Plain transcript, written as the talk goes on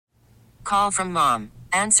Call from mom.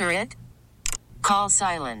 Answer it. Call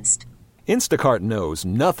silenced. Instacart knows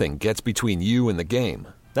nothing gets between you and the game.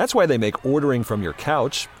 That's why they make ordering from your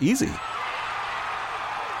couch easy.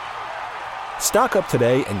 Stock up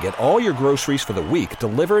today and get all your groceries for the week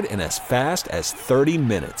delivered in as fast as 30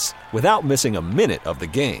 minutes without missing a minute of the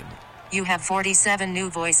game. You have 47 new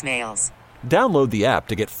voicemails. Download the app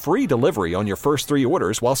to get free delivery on your first 3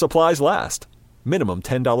 orders while supplies last. Minimum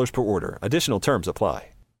 $10 per order. Additional terms apply.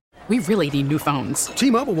 We really need new phones.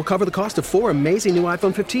 T-Mobile will cover the cost of 4 amazing new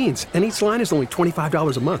iPhone 15s, and each line is only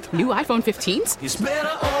 $25 a month. New iPhone 15s? It's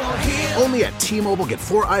better over here. Only at T-Mobile, get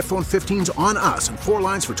 4 iPhone 15s on us and 4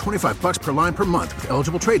 lines for $25 per line per month with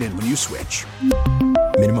eligible trade-in when you switch.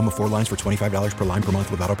 Minimum of 4 lines for $25 per line per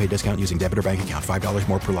month with autopay discount using debit or bank account. $5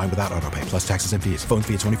 more per line without autopay, plus taxes and fees. Phone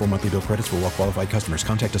fee at 24 monthly bill credits for well-qualified customers.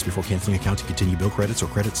 Contact us before canceling account to continue bill credits or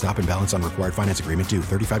credit stop and balance on required finance agreement due.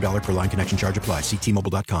 $35 per line connection charge applies. See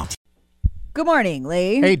T-Mobile.com. Good morning,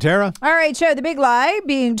 Lee. Hey, Tara. All right, so the big lie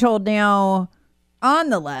being told now on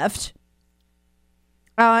the left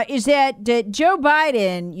is that Joe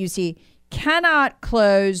Biden, you see, cannot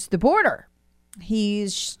close the border.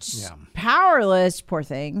 He's powerless, poor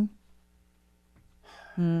thing.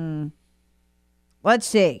 Let's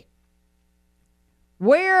see.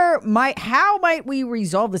 How might we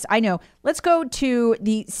resolve this? I know. Let's go to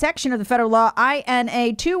the section of the federal law,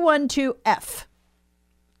 INA 212F.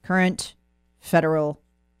 Current federal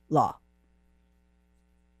law.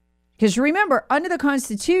 Because remember, under the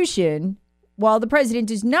Constitution, while the president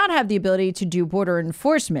does not have the ability to do border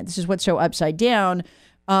enforcement, this is what's so upside down,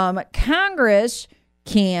 Congress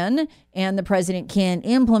can, and the president can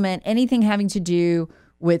implement anything having to do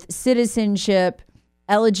with citizenship,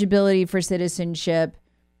 eligibility for citizenship,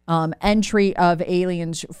 entry of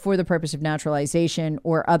aliens for the purpose of naturalization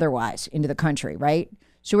or otherwise into the country, right?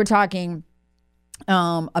 So we're talking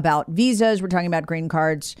about visas. We're talking about green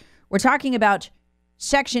cards. We're talking about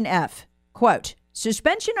Section F, quote,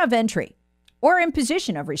 suspension of entry or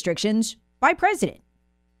imposition of restrictions by president.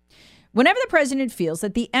 Whenever the president feels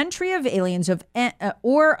that the entry of aliens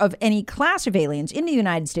or of any class of aliens into the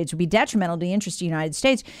United States would be detrimental to the interest of the United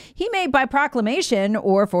States, he may, by proclamation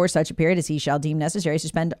or for such a period as he shall deem necessary,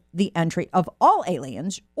 suspend the entry of all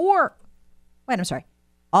aliens all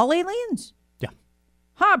aliens?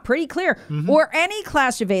 Pretty clear. Mm-hmm. Or any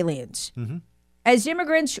class of aliens as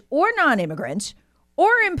immigrants or non-immigrants,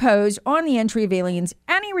 or impose on the entry of aliens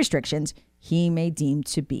any restrictions he may deem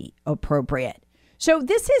to be appropriate. So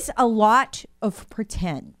this is a lot of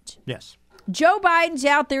pretend. Yes. Joe Biden's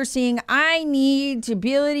out there saying, I need the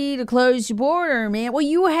ability to close the border, man. Well,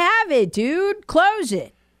 you have it, dude. Close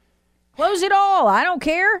it. Close it all. I don't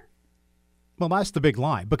care. Well, that's the big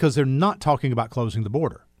lie, because they're not talking about closing the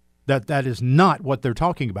border. That is not what they're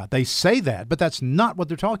talking about. They say that, but that's not what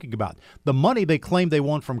they're talking about. The money they claim they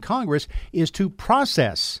want from Congress is to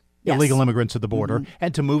process illegal immigrants at the border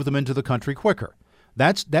and to move them into the country quicker.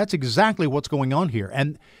 That's exactly what's going on here.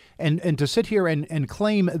 And to sit here and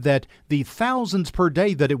claim that the thousands per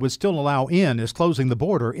day that it would still allow in is closing the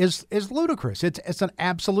border is ludicrous. It's an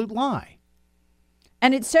absolute lie.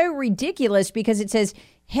 And it's so ridiculous because it says,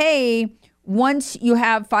 hey, once you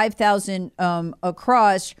have 5,000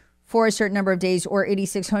 across for a certain number of days, or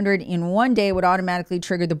 8,600 in one day would automatically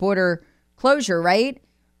trigger the border closure, right?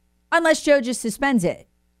 Unless Joe just suspends it.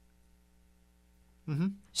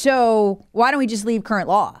 So why don't we just leave current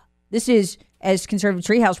law? This is, as Conservative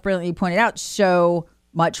Treehouse brilliantly pointed out, so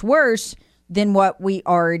much worse than what we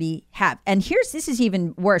already have. And this is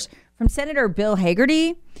even worse. From Senator Bill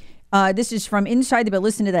Hagerty, this is from inside the bill.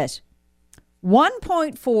 Listen to this.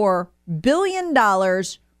 $1.4 billion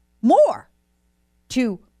more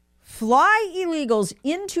to fly illegals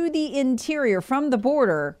into the interior from the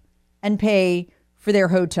border and pay for their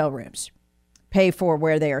hotel rooms, pay for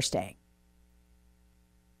where they are staying.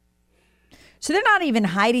 So they're not even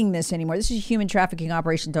hiding this anymore. This is a human trafficking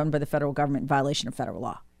operation done by the federal government in violation of federal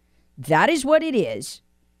law. That is what it is.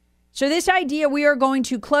 So this idea we are going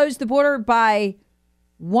to close the border by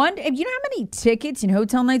you know how many tickets and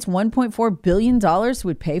hotel nights $1.4 billion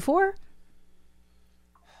would pay for?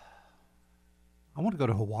 I want to go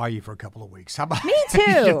to Hawaii for a couple of weeks. How about me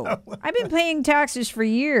too? I've been paying taxes for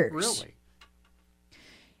years. Really?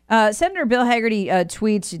 Senator Bill Hagerty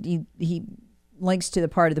tweets, he links to the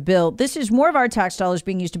part of the bill. This is more of our tax dollars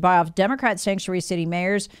being used to buy off Democrat sanctuary city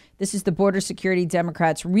mayors. This is the border security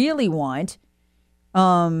Democrats really want.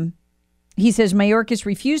 He says Mayorkas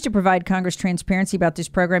refused to provide Congress transparency about this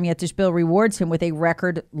program, yet this bill rewards him with a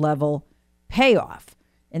record level payoff.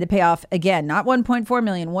 And the payoff, again, not $1.4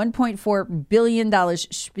 million, $1.4 billion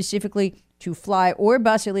specifically to fly or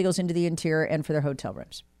bus illegals into the interior and for their hotel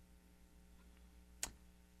rooms.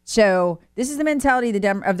 So this is the mentality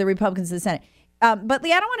of the Republicans in the Senate. But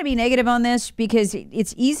Lee, I don't want to be negative on this because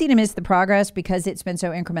it's easy to miss the progress because it's been so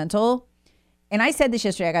incremental. And I said this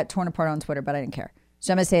yesterday. I got torn apart on Twitter, but I didn't care.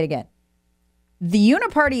 So I'm going to say it again. The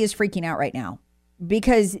Uniparty is freaking out right now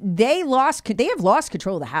because they have lost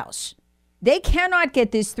control of the House. They cannot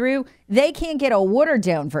get this through. They can't get a watered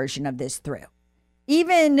down version of this through.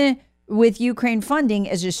 Even with Ukraine funding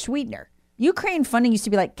as a sweetener. Ukraine funding used to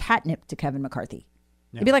be like catnip to Kevin McCarthy.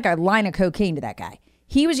 Yeah. It'd be like a line of cocaine to that guy.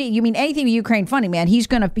 You mean anything with Ukraine funding, man, he's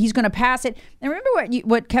gonna pass it. And remember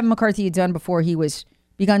what Kevin McCarthy had done before he was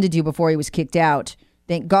kicked out.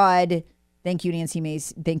 Thank God. Thank you, Nancy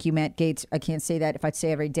Mace. Thank you, Matt Gaetz. I can't say that. If I say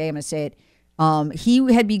it every day, I'm going to say it.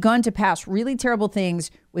 He had begun to pass really terrible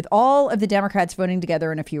things with all of the Democrats voting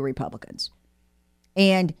together and a few Republicans.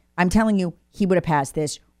 And I'm telling you, he would have passed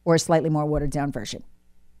this or a slightly more watered down version.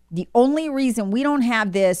 The only reason we don't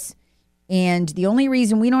have this and the only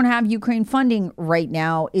reason we don't have Ukraine funding right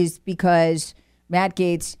now is because Matt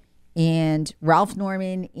Gaetz and Ralph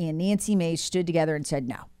Norman and Nancy Mace stood together and said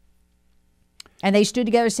no. And they stood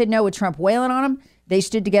together and said no with Trump wailing on them. They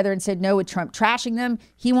stood together and said no with Trump trashing them.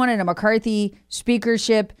 He wanted a McCarthy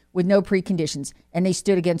speakership with no preconditions. And they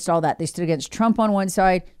stood against all that. They stood against Trump on one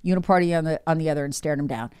side, Uniparty on the other, and stared him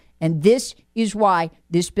down. And this is why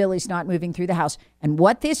this bill is not moving through the House. And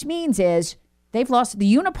what this means is the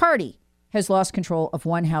Uniparty has lost control of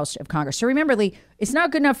one house of Congress. So remember, Lee, it's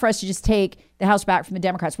not good enough for us to just take the House back from the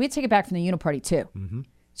Democrats. We have to take it back from the Uniparty too. Mm-hmm.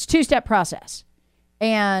 It's a two-step process.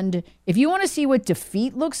 And if you want to see what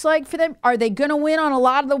defeat looks like for them, are they going to win on a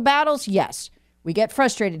lot of the battles? Yes. We get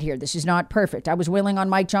frustrated here. This is not perfect. I was willing on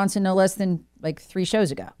Mike Johnson no less than like 3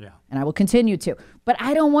 shows ago. Yeah. And I will continue to. But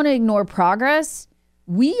I don't want to ignore progress.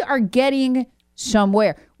 We are getting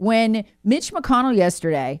somewhere. When Mitch McConnell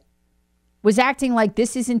yesterday was acting like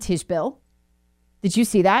this isn't his bill, did you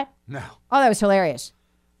see that? No. Oh, that was hilarious.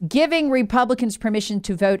 Giving Republicans permission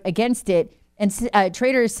to vote against it. And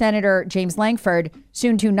Traitor Senator James Lankford,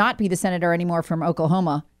 soon to not be the senator anymore from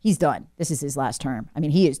Oklahoma, he's done. This is his last term. I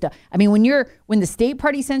mean, he is done. I mean, when the state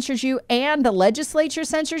party censures you and the legislature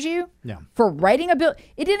censors you for writing a bill,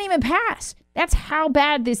 it didn't even pass. That's how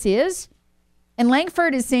bad this is. And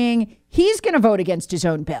Lankford is saying he's going to vote against his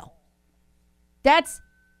own bill. That's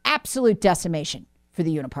absolute decimation for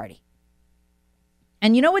the Uniparty.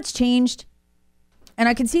 And you know what's changed? And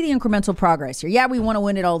I can see the incremental progress here. Yeah, we want to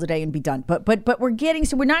win it all today and be done. But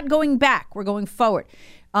we're not going back. We're going forward.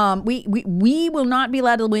 We will not be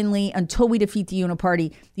allowed to win, Lee, until we defeat the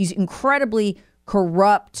Uniparty. These incredibly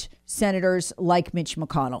corrupt senators like Mitch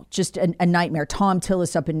McConnell, just a nightmare. Tom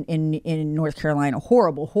Tillis up in North Carolina,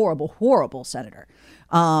 horrible senator.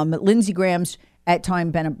 Lindsey Graham's at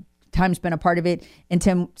times been a part of it, and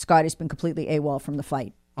Tim Scott has been completely AWOL from the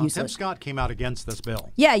fight. Tim Scott came out against this bill.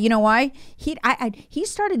 Yeah, you know why? He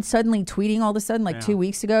started suddenly tweeting all of a sudden 2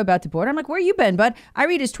 weeks ago about the border. I'm like, where you been, bud? I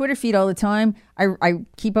read his Twitter feed all the time. I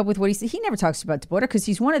keep up with what he says. He never talks about the border because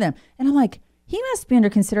he's one of them. And I'm like, he must be under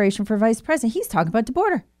consideration for vice president. He's talking about the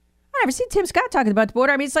border. I never see Tim Scott talking about the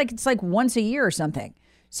border. I mean, it's like once a year or something.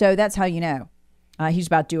 So that's how you know. He's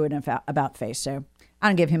about doing an about face. So I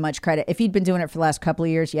don't give him much credit. If he'd been doing it for the last couple of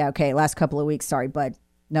years, yeah, okay. Last couple of weeks, sorry, bud.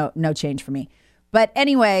 No change for me. But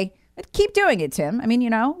anyway, keep doing it, Tim. I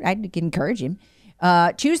mean, I'd encourage him.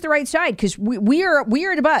 Choose the right side because we are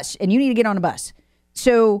the bus, and you need to get on the bus.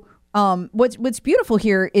 So what's beautiful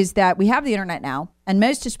here is that we have the internet now, and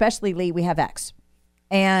most especially, Lee, we have X.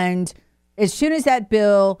 And as soon as that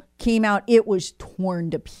bill came out, it was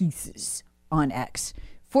torn to pieces on X,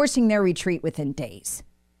 forcing their retreat within days.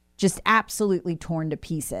 Just absolutely torn to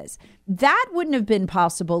pieces. That wouldn't have been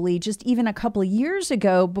possible, Lee, just even a couple of years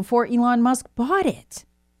ago before Elon Musk bought it.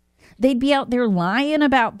 They'd be out there lying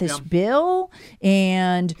about this bill,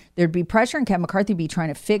 and there'd be pressure, and Kevin McCarthy would be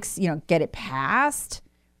trying to get it passed.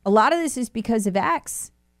 A lot of this is because of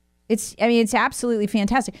X. It's absolutely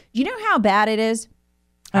fantastic. Do you know how bad it is?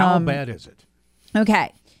 How bad is it?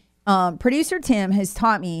 Okay. Producer Tim has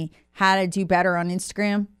taught me how to do better on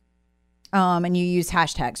Instagram. And you use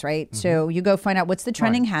hashtags, right? Mm-hmm. So you go find out what's the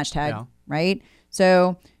trending hashtag, right?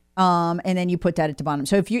 So, and then you put that at the bottom.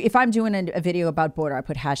 So if I'm doing a video about border, I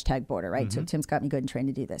put hashtag border, right? Mm-hmm. So Tim's got me good and trained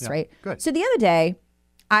to do this, right? Good. So the other day,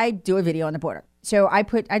 I do a video on the border. So I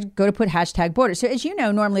go to put hashtag border. So as you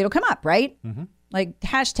know, normally it'll come up, right? Mm-hmm. Like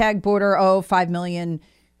hashtag border, 5 million,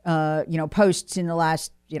 posts in the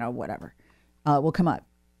last, whatever, will come up.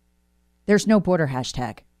 There's no border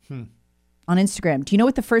hashtag. On Instagram. Do you know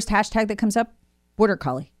what the first hashtag that comes up? Border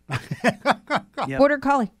Collie. Yep. Border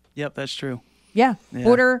Collie. Yep, that's true. Yeah.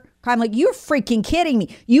 Border. I'm like, you're freaking kidding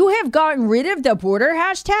me. You have gotten rid of the border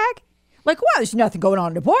hashtag? Like, wow, there's nothing going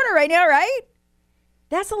on at the border right now, right?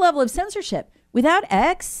 That's the level of censorship. Without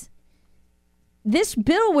X, this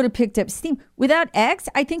bill would have picked up steam. Without X,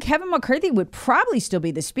 I think Kevin McCarthy would probably still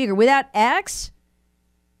be the speaker. Without X,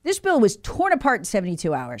 this bill was torn apart in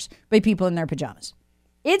 72 hours by people in their pajamas.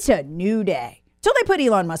 It's a new day. Until they put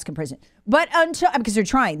Elon Musk in prison. But because they're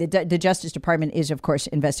trying. The Justice Department is, of course,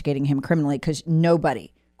 investigating him criminally because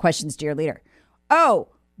nobody questions Dear Leader. Oh,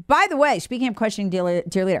 by the way, speaking of questioning Dear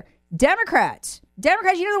Leader, Democrats, you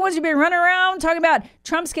know the ones who've been running around talking about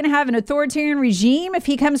Trump's going to have an authoritarian regime if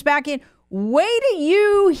he comes back in. Wait till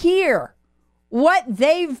you hear what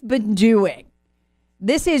they've been doing.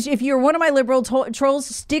 This is, if you're one of my liberal trolls,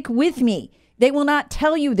 stick with me. They will not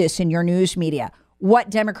tell you this in your news media, what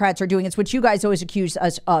Democrats are doing. It's what you guys always accuse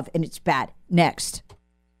us of, and it's bad. Next.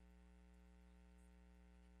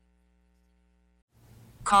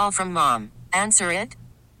 Call from mom. Answer it.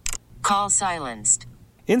 Call silenced.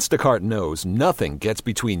 Instacart knows nothing gets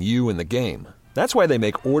between you and the game. That's why they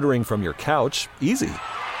make ordering from your couch easy.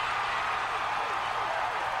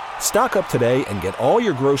 Stock up today and get all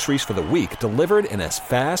your groceries for the week delivered in as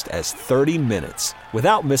fast as 30 minutes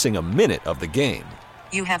without missing a minute of the game.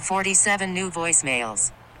 You have 47 new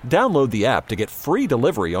voicemails. Download the app to get free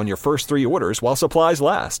delivery on your first 3 orders while supplies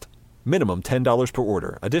last. Minimum $10 per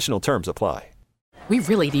order. Additional terms apply. We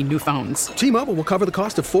really need new phones. T-Mobile will cover the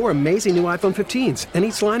cost of 4 amazing new iPhone 15s, and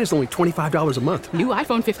each line is only $25 a month. New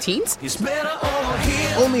iPhone 15s? It's better over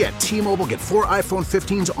here. Only at T-Mobile, get 4 iPhone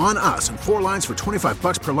 15s on us and 4 lines for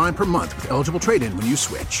 $25 per line per month with eligible trade-in when you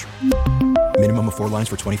switch. Minimum of 4 lines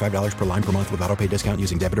for $25 per line per month with auto pay discount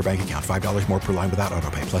using debit or bank account. $5 more per line without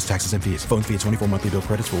auto pay, plus taxes and fees. Phone fee at 24 monthly bill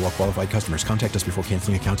credits for well qualified customers. Contact us before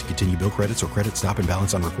canceling account to continue bill credits or credit stop and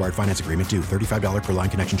balance on required finance agreement due. $35 per line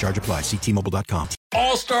connection charge applies. See T-Mobile.com.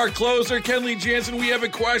 All-star closer Kenley Jansen, we have a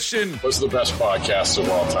question. What's the best podcast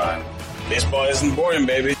of all time? Baseball isn't boring,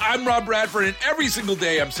 baby. I'm Rob Bradford, and every single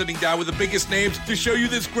day I'm sitting down with the biggest names to show you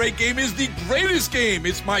this great game is the greatest game.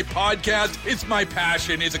 It's my podcast. It's my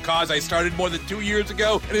passion. It's a cause I started more than 2 years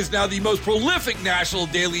ago and is now the most prolific national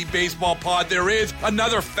daily baseball pod there is.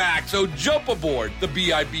 Another fact. So jump aboard the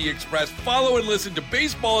BIB Express. Follow and listen to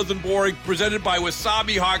Baseball Isn't Boring, presented by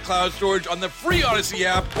Wasabi Hot Cloud Storage on the free Odyssey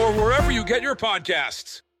app or wherever you get your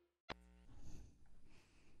podcasts.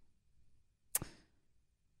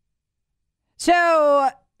 So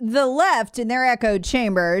the left in their echo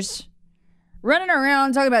chambers running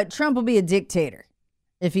around talking about Trump will be a dictator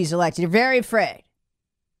if he's elected. They're very afraid.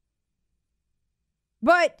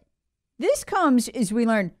 But this comes as we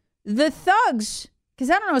learn the thugs,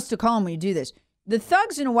 because I don't know what to call them when you do this. The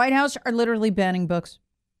thugs in the White House are literally banning books.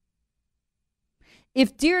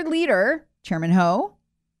 If Dear Leader, Chairman Ho,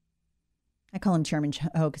 I call him Chairman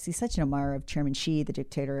Ho because he's such an admirer of Chairman Xi, the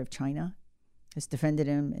dictator of China, has defended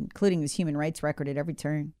him, including his human rights record at every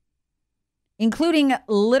turn, including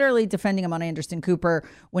literally defending him on Anderson Cooper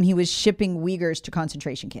when he was shipping Uyghurs to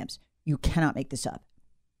concentration camps. You cannot make this up.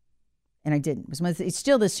 And I didn't. It's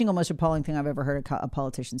still the single most appalling thing I've ever heard a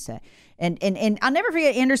politician say. And I'll never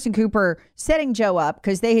forget Anderson Cooper setting Joe up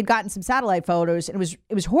because they had gotten some satellite photos, and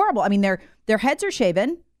it was horrible. I mean, their heads are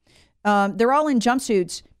shaven. They're all in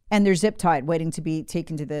jumpsuits, and they're zip tied, waiting to be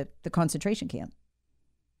taken to the concentration camp.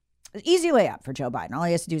 Easy layup for Joe Biden. All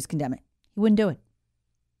he has to do is condemn it. He wouldn't do it.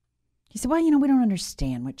 He said, well, we don't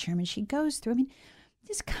understand what Chairman Xi goes through. I mean,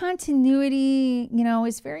 this continuity,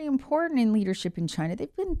 is very important in leadership in China.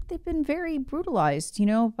 They've been very brutalized,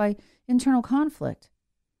 by internal conflict.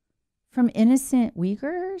 From innocent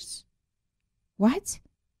Uyghurs? What?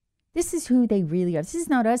 This is who they really are. This is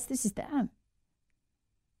not us. This is them.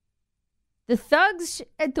 The thugs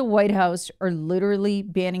at the White House are literally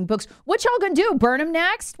banning books. What y'all gonna do? Burn them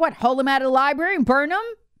next? What, haul them out of the library and burn them?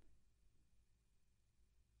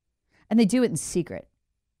 And they do it in secret.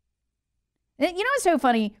 And what's so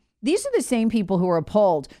funny? These are the same people who are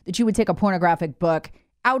appalled that you would take a pornographic book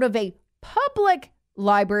out of a public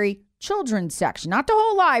library children's section. Not the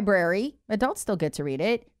whole library. Adults still get to read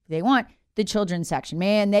it. They want the children's section.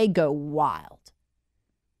 Man, they go wild.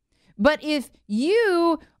 But if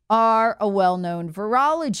you are a well-known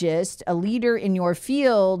virologist, a leader in your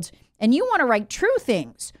field, and you want to write true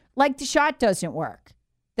things, like the shot doesn't work,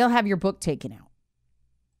 they'll have your book taken out.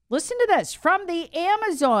 Listen to this from the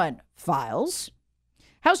Amazon files.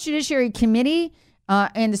 House Judiciary Committee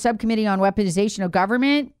and the Subcommittee on Weaponization of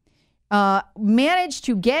Government managed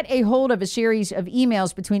to get a hold of a series of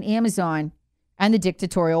emails between Amazon and the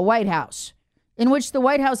dictatorial White House, in which the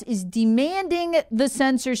White House is demanding the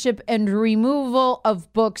censorship and removal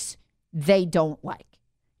of books they don't like.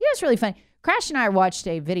 It's really funny. Crash and I watched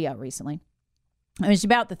a video recently. It was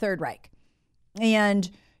about the Third Reich. And,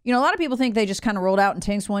 You know, a lot of people think they just kind of rolled out in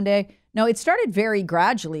tanks one day. No, it started very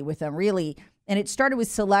gradually with them, really. And it started with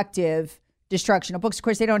selective destruction of books. Of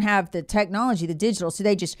course, they don't have the technology, the digital, so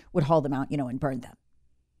they just would haul them out, and burn them.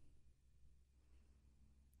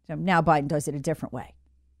 So now Biden does it a different way.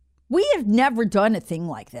 We have never done a thing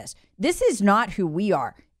like this. This is not who we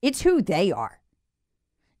are. It's who they are.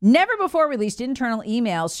 Never before released internal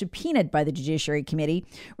emails subpoenaed by the Judiciary Committee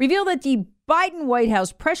reveal that the Biden White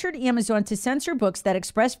House pressured Amazon to censor books that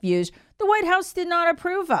express views the White House did not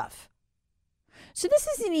approve of. So this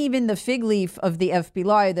isn't even the fig leaf of the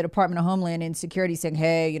FBI, the Department of Homeland Security, saying,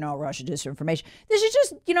 hey, Russia disinformation. This is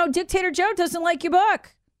just, Dictator Joe doesn't like your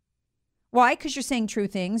book. Why? Because you're saying true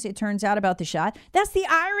things, it turns out, about the shot. That's the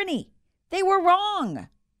irony. They were wrong.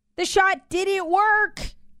 The shot didn't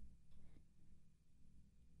work.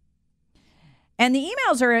 And the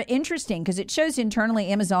emails are interesting because it shows internally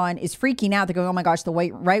Amazon is freaking out. They're going, oh my gosh, the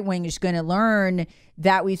right wing is going to learn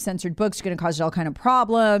that we've censored books, going to cause all kind of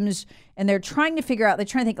problems. And they're trying to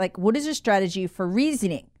think, like, what is a strategy for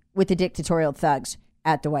reasoning with the dictatorial thugs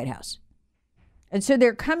at the White House? And so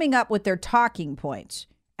they're coming up with their talking points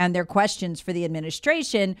and their questions for the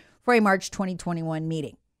administration for a March 2021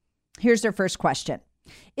 meeting. Here's their first question.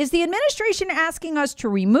 Is the administration asking us to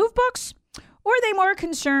remove books? Or are they more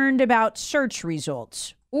concerned about search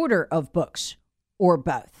results, order of books, or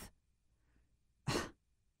both?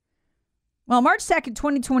 Well, March 2nd,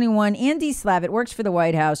 2021, Andy Slavitt works for the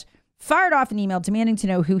White House, fired off an email demanding to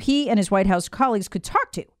know who he and his White House colleagues could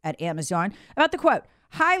talk to at Amazon about the, quote,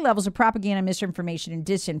 high levels of propaganda, misinformation, and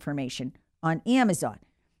disinformation on Amazon.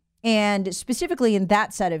 And specifically in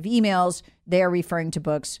that set of emails, they are referring to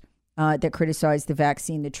books that criticize the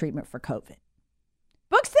vaccine, the treatment for COVID.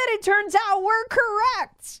 Books that it turns out were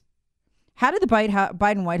correct. How did the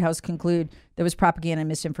Biden White House conclude there was propaganda and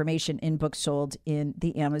misinformation in books sold in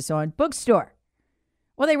the Amazon bookstore?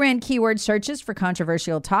 Well, they ran keyword searches for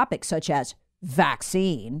controversial topics such as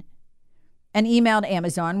vaccine and emailed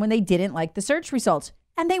Amazon when they didn't like the search results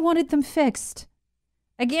and they wanted them fixed.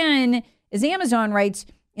 Again, as Amazon writes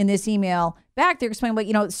in this email back, they're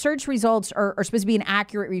explaining, well, search results are supposed to be an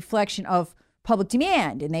accurate reflection of public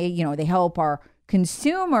demand, and they help our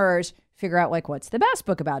consumers figure out, like, what's the best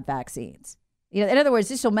book about vaccines. In other words,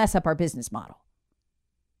 this will mess up our business model.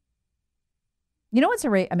 You know what's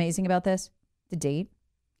amazing about this? The date,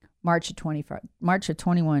 March of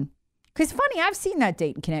 21. Because funny, I've seen that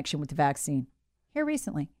date in connection with the vaccine here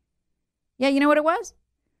recently. Yeah, you know what it was?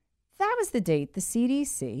 That was the date the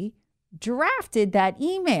CDC drafted that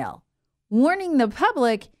email warning the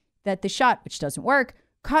public that the shot, which doesn't work,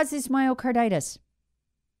 causes myocarditis.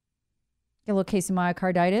 Get a little case of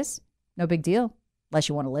myocarditis, no big deal, unless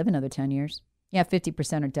you want to live another 10 years. Yeah,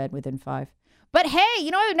 50% are dead within 5. But hey,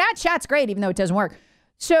 that shot's great, even though it doesn't work.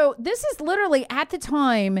 So this is literally at the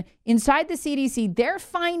time inside the CDC, they're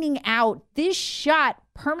finding out this shot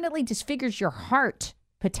permanently disfigures your heart,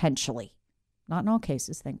 potentially. Not in all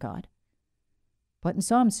cases, thank God, but in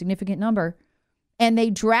some significant number. And they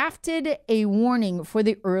drafted a warning for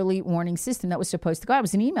the early warning system that was supposed to go out. It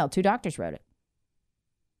was an email. 2 doctors wrote it.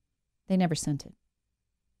 They never sent it.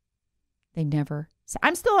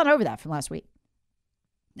 I'm still not over that from last week.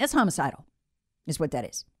 That's homicidal, is what that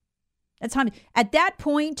is. At that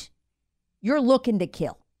point, you're looking to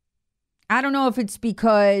kill. I don't know if it's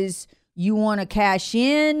because you want to cash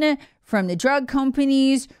in from the drug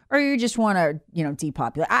companies or you just want to,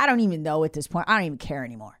 depopulate. I don't even know at this point. I don't even care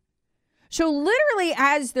anymore. So literally,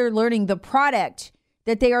 as they're learning the product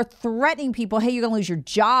that they are threatening people, hey, you're going to lose your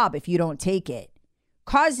job if you don't take it,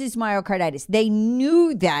 causes myocarditis. They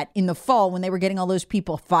knew that in the fall when they were getting all those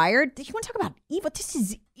people fired. You want to talk about evil? This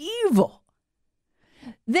is evil.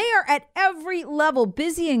 They are at every level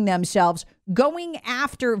busying themselves, going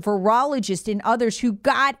after virologists and others who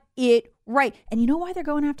got it right. And you know why they're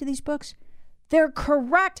going after these books? They're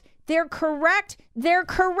correct. They're correct. They're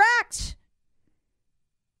correct.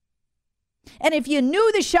 And if you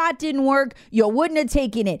knew the shot didn't work, you wouldn't have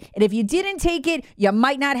taken it. And if you didn't take it, you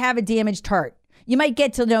might not have a damaged heart. You might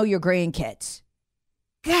get to know your grandkids.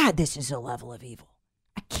 God, this is a level of evil.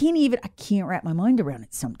 I can't wrap my mind around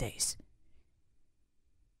it some days.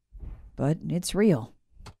 But it's real.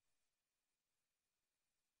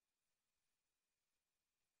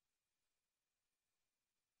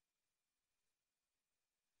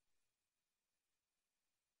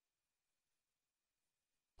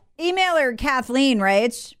 Emailer Kathleen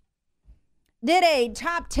writes, did a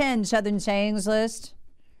top 10 Southern sayings list.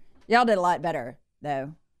 Y'all did a lot better,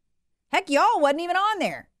 though. Heck, y'all wasn't even on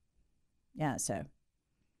there. Yeah, so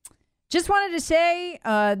just wanted to say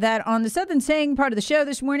that on the Southern saying part of the show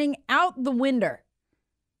this morning, out the window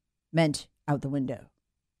meant out the window.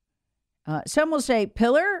 Some will say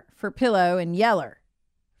pillar for pillow and yeller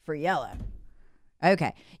for yellow.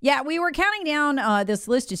 Okay. Yeah, we were counting down this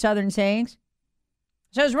list of Southern sayings.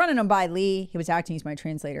 So I was running them by Lee. He was acting as my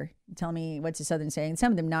translator. Tell me what's a Southern saying.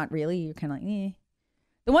 Some of them not really. You're kind of like, eh.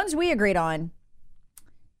 The ones we agreed on,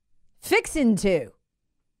 fixin' to.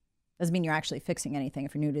 Doesn't mean you're actually fixing anything.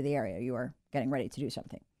 If you're new to the area, you are getting ready to do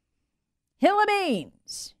something. Hill of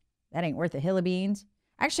beans. That ain't worth a hill of beans.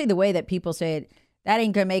 Actually, the way that people say it, that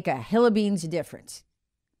ain't going to make a hill of beans difference.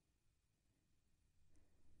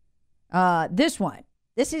 This one.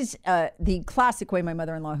 This is the classic way my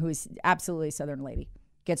mother-in-law, who is absolutely a Southern lady,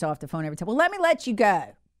 gets off the phone every time. Well, let me let you go.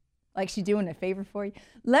 Like she's doing a favor for you.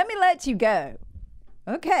 Let me let you go.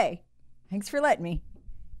 Okay. Thanks for letting me.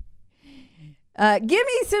 Give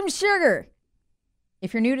me some sugar.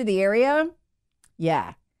 If you're new to the area,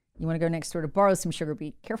 yeah. You want to go next door to borrow some sugar.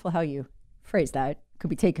 Be careful how you phrase that. Could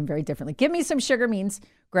be taken very differently. Give me some sugar means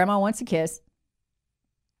grandma wants a kiss.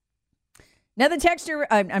 Another texter,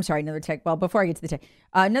 another text. Well, before I get to the text,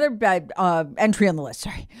 another entry on the list.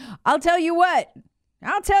 Sorry. I'll tell you what.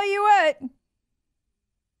 If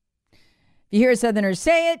you hear a Southerner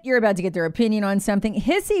say it, you're about to get their opinion on something.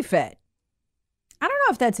 Hissy fit. I don't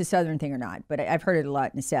know if that's a Southern thing or not, but I've heard it a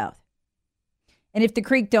lot in the South. And if the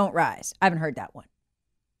creek don't rise, I haven't heard that one.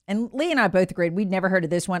 And Lee and I both agreed we'd never heard of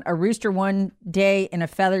this one. A rooster one day and a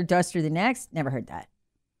feather duster the next. Never heard that.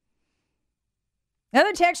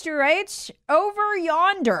 Another texter writes, over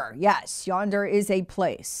yonder. Yes, yonder is a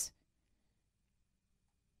place.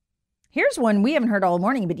 Here's one we haven't heard all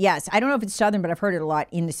morning, but yes, I don't know if it's Southern, but I've heard it a lot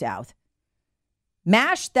in the South.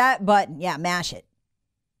 Mash that button. Yeah, mash it.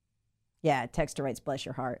 Yeah, texter writes, bless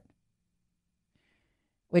your heart.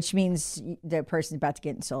 Which means the person's about to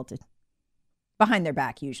get insulted. Behind their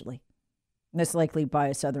back, usually. Most likely by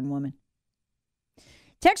a Southern woman.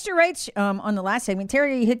 Texter writes on the last segment,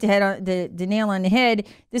 Terry, you hit the nail on the head.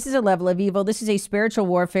 This is a level of evil. This is a spiritual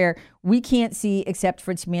warfare we can't see except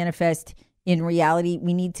for its manifest in reality.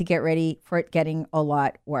 We need to get ready for it getting a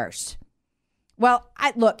lot worse. Well,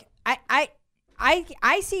 I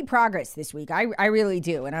see progress this week. I really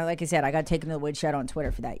do. And like I said, I got taken to the woodshed on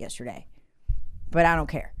Twitter for that yesterday. But I don't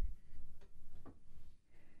care.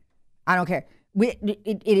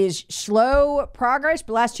 It is slow progress, but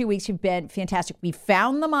the last 2 weeks have been fantastic. We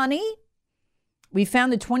found the money. We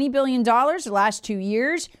found the $20 billion the last 2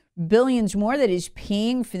 years, billions more that is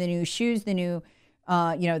paying for the new shoes, the new,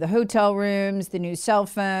 the hotel rooms, the new cell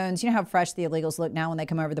phones. You know how fresh the illegals look now when they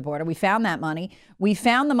come over the border. We found that money. We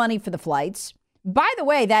found the money for the flights. By the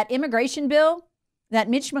way, that immigration bill that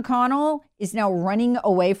Mitch McConnell is now running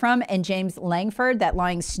away from, and James Langford, that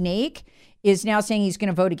lying snake, is now saying he's going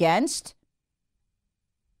to vote against.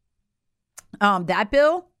 That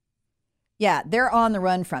bill, yeah, they're on the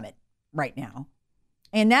run from it right now.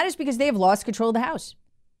 And that is because they have lost control of the House.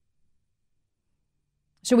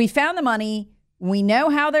 So we found the money. We know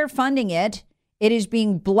how they're funding it. It is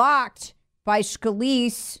being blocked by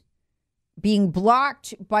Scalise, being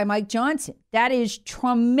blocked by Mike Johnson. That is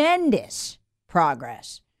tremendous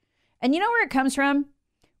progress. And you know where it comes from?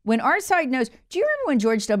 When our side knows, do you remember when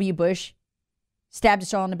George W. Bush stabbed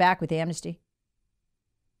us all in the back with amnesty?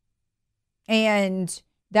 And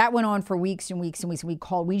that went on for weeks and weeks and weeks.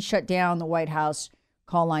 We shut down the White House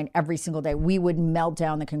call line every single day. We would melt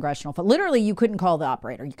down the congressional phone. Literally, you couldn't call the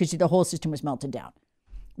operator because the whole system was melted down.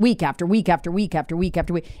 Week after week after week after week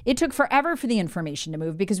after week. It took forever for the information to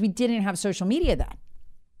move because we didn't have social media then.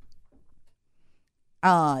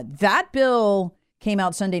 That bill came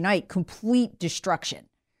out Sunday night, complete destruction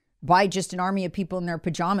by just an army of people in their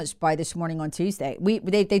pajamas by this morning on Tuesday.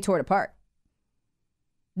 They tore it apart.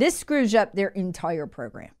 This screws up their entire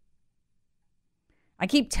program. I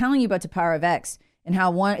keep telling you about the power of X and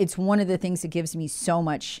how it's one of the things that gives me so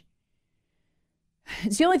much.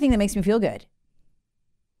 It's the only thing that makes me feel good.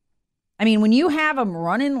 I mean, when you have them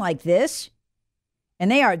running like this, and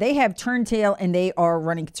they have turned tail and they are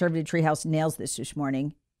running conservative treehouse nails this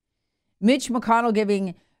morning. Mitch McConnell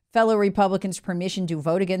giving fellow Republicans permission to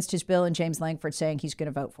vote against his bill, and James Langford saying he's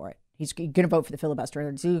going to vote for it. He's going to vote for the filibuster.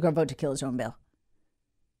 He's going to vote to kill his own bill.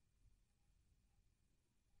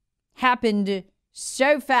 Happened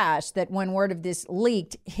so fast that when word of this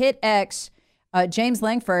leaked, hit X, James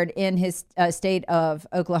Langford in his state of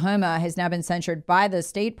Oklahoma has now been censured by the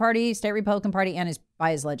state Republican Party, and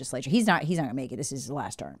by his legislature. He's not going to make it. This is his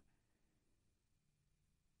last term.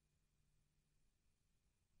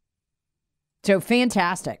 So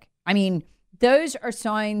fantastic. I mean, those are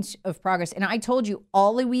signs of progress. And I told you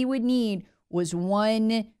all that we would need was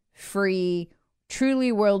one free,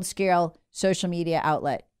 truly world scale social media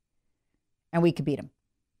outlet. And we could beat them.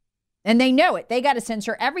 And they know it. They got to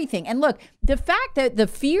censor everything. And look, the fact that the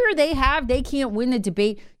fear they have, they can't win the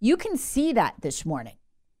debate, you can see that this morning.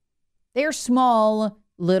 They're small,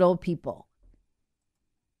 little people.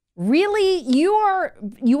 Really, you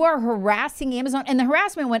are harassing Amazon, and the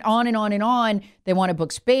harassment went on and on and on. They want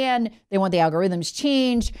books banned. They want the algorithms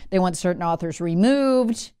changed. They want certain authors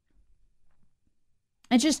removed.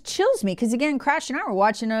 It just chills me because, again, Crash and I were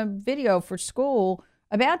watching a video for school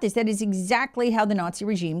about this. That is exactly how the Nazi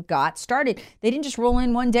regime got started. They didn't just roll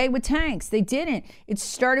in one day with tanks. They didn't. It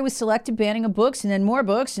started with selective banning of books and then more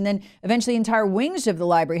books, and then eventually entire wings of the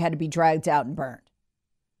library had to be dragged out and burned.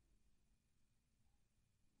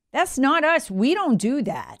 That's not us. We don't do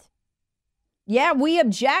that. Yeah, we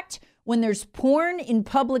object when there's porn in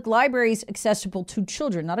public libraries accessible to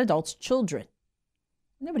children, not adults, children.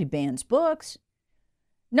 Nobody bans books.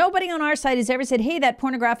 Nobody on our side has ever said, hey, that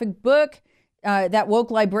pornographic book that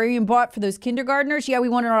woke librarian bought for those kindergartners, yeah, we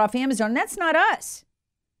want it off Amazon. That's not us.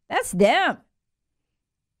 That's them.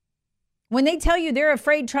 When they tell you they're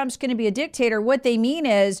afraid Trump's going to be a dictator, what they mean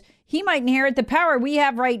is he might inherit the power we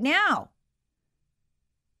have right now.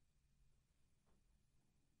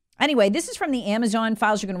 Anyway, this is from the Amazon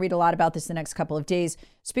files. You're going to read a lot about this the next couple of days.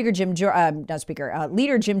 Leader Jim Jordan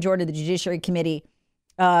of the Judiciary Committee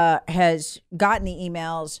has gotten the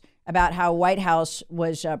emails about how White House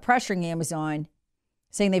was pressuring Amazon,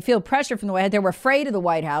 saying they feel pressure from the White House. They were afraid of the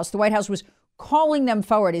White House. The White House was calling them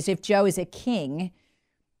forward as if Joe is a king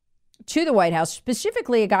to the White House,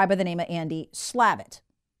 specifically a guy by the name of Andy Slavitt,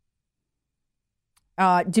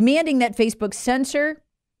 demanding that Facebook censor.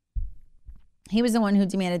 He was the one who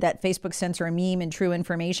demanded that Facebook censor a meme and true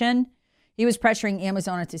information. He was pressuring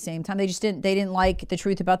Amazon at the same time. They didn't like the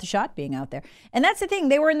truth about the shot being out there. And that's the thing.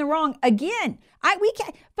 They were in the wrong again.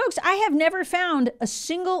 Folks, I have never found a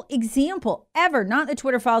single example ever, not in the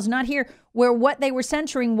Twitter files, not here, where what they were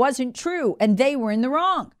censoring wasn't true and they were in the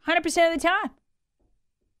wrong 100% of the time.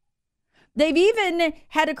 They've even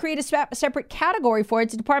had to create a separate category for it.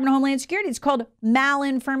 It's the Department of Homeland Security. It's called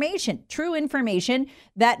malinformation, true information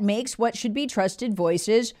that makes what should be trusted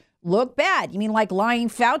voices look bad. You mean like lying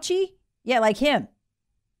Fauci? Yeah, like him.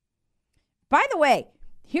 By the way,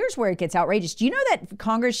 here's where it gets outrageous. Do you know that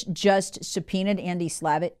Congress just subpoenaed Andy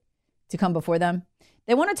Slavitt to come before them?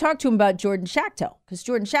 They want to talk to him about Jordan Schachtel, because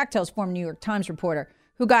Jordan Schachtel is a former New York Times reporter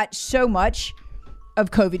who got so much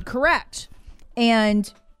of COVID correct.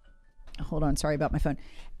 And hold on, sorry about my phone.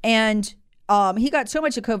 And he got so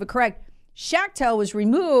much of COVID correct. Schachtel was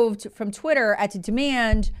removed from Twitter at the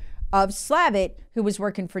demand of Slavitt, who was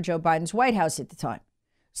working for Joe Biden's White House at the time.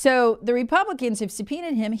 So the Republicans have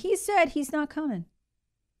subpoenaed him. He said he's not coming.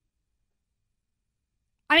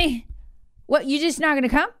 I mean, what, you just not going to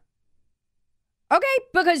come? Okay,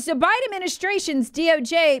 because the Biden administration's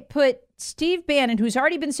DOJ put Steve Bannon, who's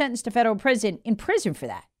already been sentenced to federal prison, in prison for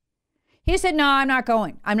that. He said, no, I'm not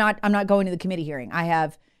going. I'm not going to the committee hearing. I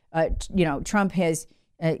have, Trump has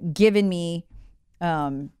given me,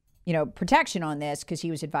 protection on this because he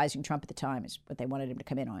was advising Trump at the time is what they wanted him to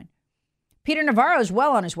come in on. Peter Navarro is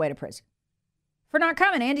well on his way to prison for not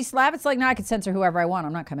coming. Andy Slavitt's like, no, I can censor whoever I want.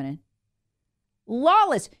 I'm not coming in.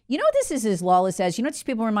 Lawless. You know what this is as lawless as? You know what these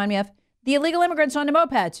people remind me of? The illegal immigrants on the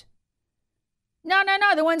mopeds. No.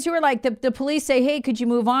 The ones who are like, the police say, hey, could you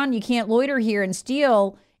move on? You can't loiter here and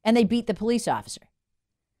steal. And they beat the police officer.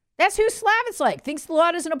 That's who Slavitt's like. Thinks the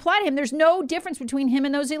law doesn't apply to him. There's no difference between him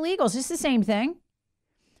and those illegals. It's the same thing.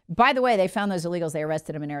 By the way, they found those illegals. They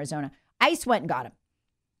arrested them in Arizona. ICE went and got them.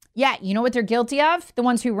 Yeah, you know what they're guilty of? The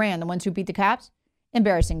ones who ran, the ones who beat the cops?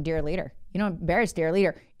 Embarrassing dear leader. Embarrass dear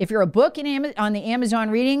leader. If you're a book on the Amazon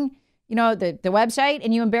reading, the website,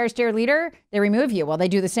 and you embarrass dear leader, they remove you. Well, they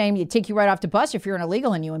do the same. You take you right off the bus if you're an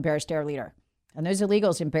illegal and you embarrass dear leader. And those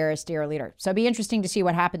illegals embarrass dear leader. So it'll be interesting to see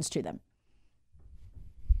what happens to them.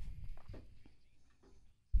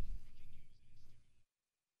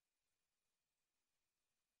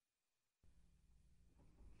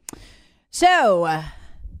 So,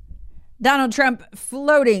 Donald Trump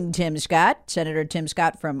floating Senator Tim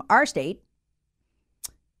Scott from our state,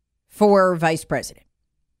 for vice president.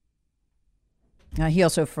 He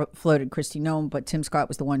also floated Kristi Noem, but Tim Scott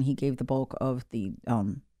was the one he gave the bulk of the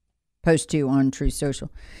post to on Truth Social.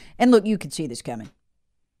 And look, you could see this coming.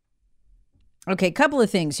 Okay, a couple of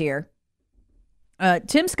things here.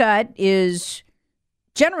 Tim Scott is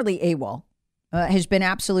generally AWOL, has been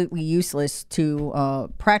absolutely useless to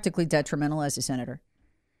practically detrimental as a senator.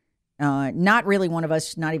 Not really one of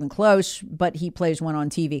us, not even close, but he plays one on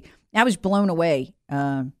TV. I was blown away.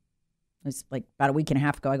 It was like about a week and a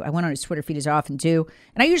half ago. I went on his Twitter feed as I often do.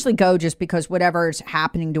 And I usually go just because whatever's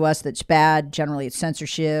happening to us that's bad, generally it's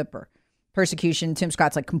censorship or persecution. Tim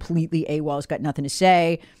Scott's like completely AWOL, has got nothing to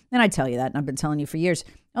say. And I tell you that, and I've been telling you for years.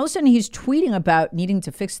 All of a sudden, he's tweeting about needing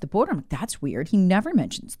to fix the border. I'm like, that's weird. He never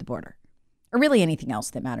mentions the border or really anything else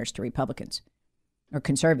that matters to Republicans or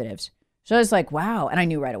conservatives. So I was like, wow. And I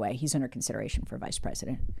knew right away he's under consideration for vice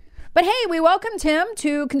president. But hey, we welcomed him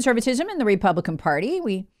to conservatism in the Republican Party.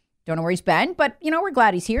 We don't know where he's been, but, we're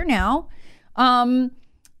glad he's here now.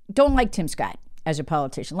 Don't like Tim Scott as a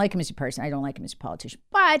politician. Like him as a person. I don't like him as a politician.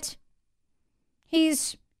 But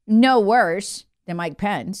he's no worse than Mike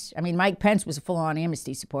Pence. I mean, Mike Pence was a full-on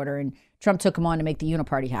amnesty supporter, and Trump took him on to make the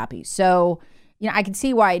uniparty happy. So, I can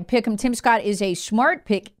see why I'd pick him. Tim Scott is a smart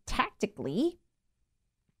pick tactically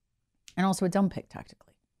and also a dumb pick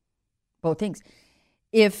tactically. Both things.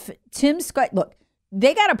 If Tim Scott, look,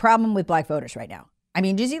 they got a problem with black voters right now. I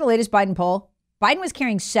mean, did you see the latest Biden poll? Biden was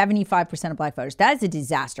carrying 75% of black voters. That is a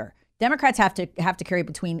disaster. Democrats have to carry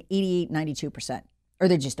between 88 and 92%, or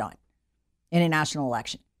they're just done in a national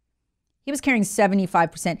election. He was carrying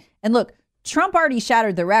 75%. And look, Trump already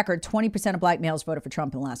shattered the record. 20% of black males voted for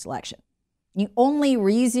Trump in the last election. The only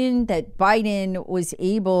reason that Biden was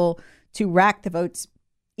able to rack the votes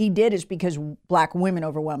he did is because black women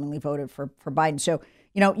overwhelmingly voted for Biden. So,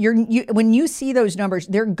 when you see those numbers,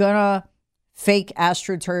 they're gonna fake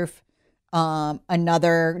AstroTurf,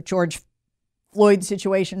 another George Floyd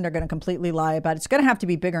situation. They're going to completely lie about it. It's going to have to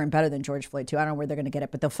be bigger and better than George Floyd, too. I don't know where they're going to get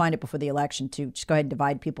it, but they'll find it before the election to just go ahead and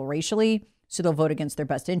divide people racially. So they'll vote against their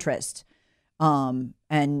best interests. And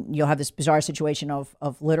you'll have this bizarre situation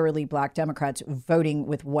of literally black Democrats voting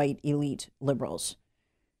with white elite liberals,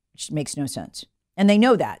 which makes no sense. And they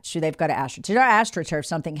know that. So they've got to AstroTurf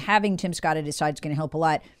something. Having Tim Scott at his side is going to help a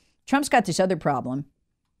lot. Trump's got this other problem.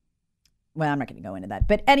 Well, I'm not going to go into that.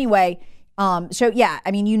 But anyway,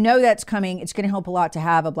 that's coming. It's going to help a lot to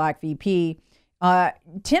have a black VP.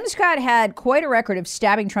 Tim Scott had quite a record of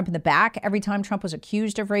stabbing Trump in the back every time Trump was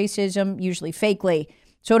accused of racism, usually fakely.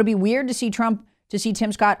 So it'll be weird to see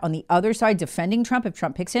Tim Scott on the other side defending Trump if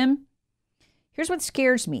Trump picks him. Here's what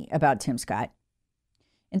scares me about Tim Scott.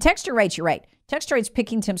 And Texter writes, you're right. Texter writes,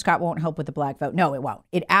 picking Tim Scott won't help with the black vote. No, it won't.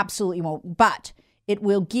 It absolutely won't. But it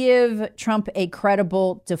will give Trump a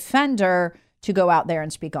credible defender to go out there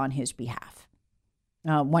and speak on his behalf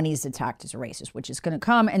when he's attacked as a racist, which is going to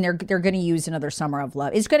come, and they're going to use another summer of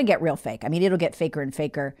love. It's going to get real fake. I mean, it'll get faker and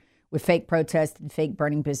faker with fake protests and fake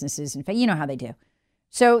burning businesses and you know how they do.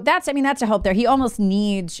 So that's a hope there. He almost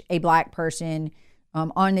needs a black person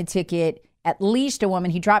on the ticket, at least a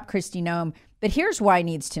woman. He dropped Kristi Noem, but here's why he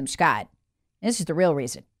needs Tim Scott. This is the real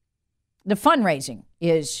reason. The fundraising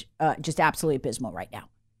is just absolutely abysmal right now.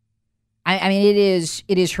 I mean,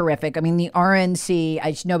 it is horrific. I mean, the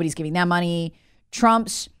RNC, nobody's giving them money.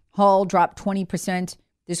 Trump's haul dropped 20%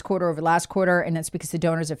 this quarter over last quarter, and that's because the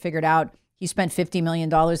donors have figured out he spent $50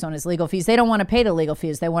 million on his legal fees. They don't want to pay the legal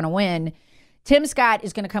fees. They want to win. Tim Scott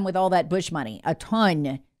is going to come with all that Bush money, a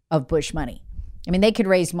ton of Bush money. I mean, they could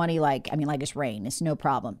raise money like it's rain. It's no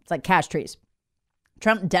problem. It's like cash trees.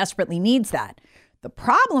 Trump desperately needs that. The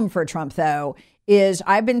problem for Trump, though, is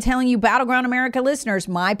I've been telling you, Battleground America listeners,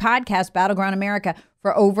 my podcast, Battleground America,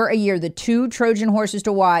 for over a year, the two Trojan horses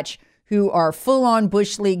to watch who are full-on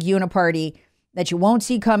Bush League uniparty that you won't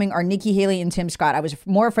see coming are Nikki Haley and Tim Scott. I was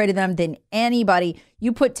more afraid of them than anybody.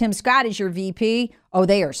 You put Tim Scott as your VP,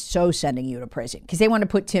 they are so sending you to prison because they want to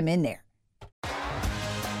put Tim in there.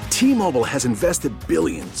 T-Mobile has invested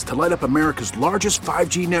billions to light up America's largest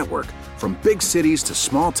 5G network, from big cities to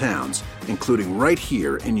small towns, including right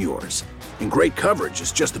here in yours. And great coverage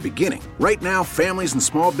is just the beginning. Right now, families and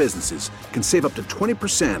small businesses can save up to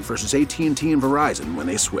 20% versus AT&T and Verizon when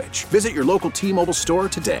they switch. Visit your local T-Mobile store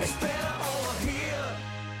today.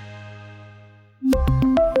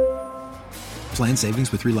 Plan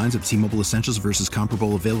savings with 3 lines of T-Mobile Essentials versus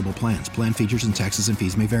comparable available plans. Plan features and taxes and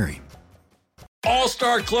fees may vary.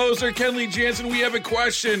 All-star closer Kenley Jansen, we have a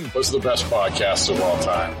question. What's the best podcast of all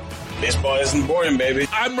time? Baseball isn't boring, baby.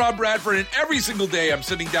 I'm Rob Bradford, and every single day I'm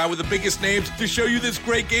sitting down with the biggest names to show you this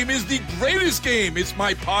great game is the greatest game. It's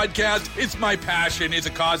my podcast. It's my passion. It's a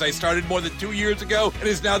cause I started more than 2 years ago and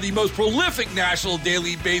is now the most prolific national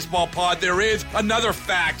daily baseball pod there is. Another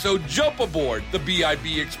fact, so jump aboard the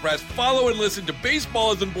BIB Express. Follow and listen to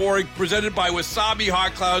Baseball Isn't Boring, presented by Wasabi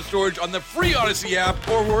Hot Cloud Storage on the free Odyssey app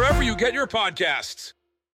or wherever you get your podcasts.